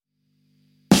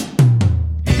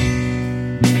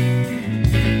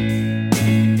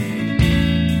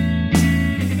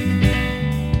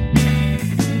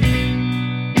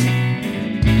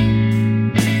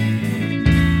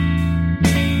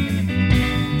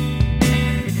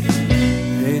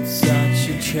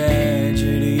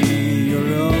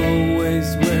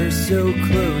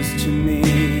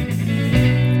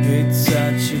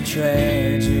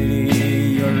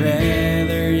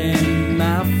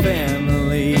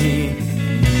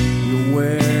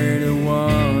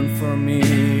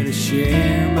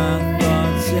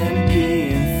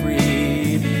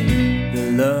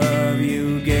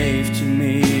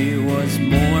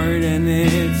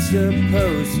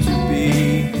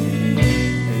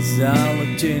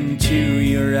looked into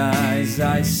your eyes,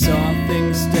 I saw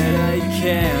things that I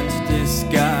can't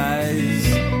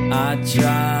disguise. I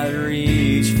tried to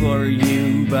reach for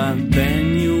you, but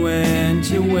then you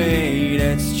went away,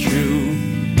 that's true.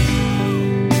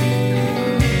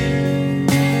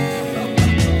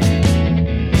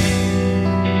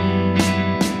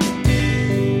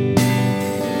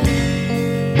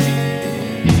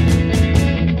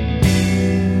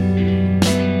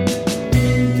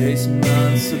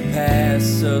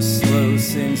 So slow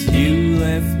since you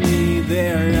left me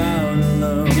there out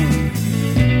alone.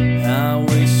 I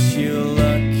wish you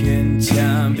luck in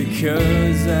time because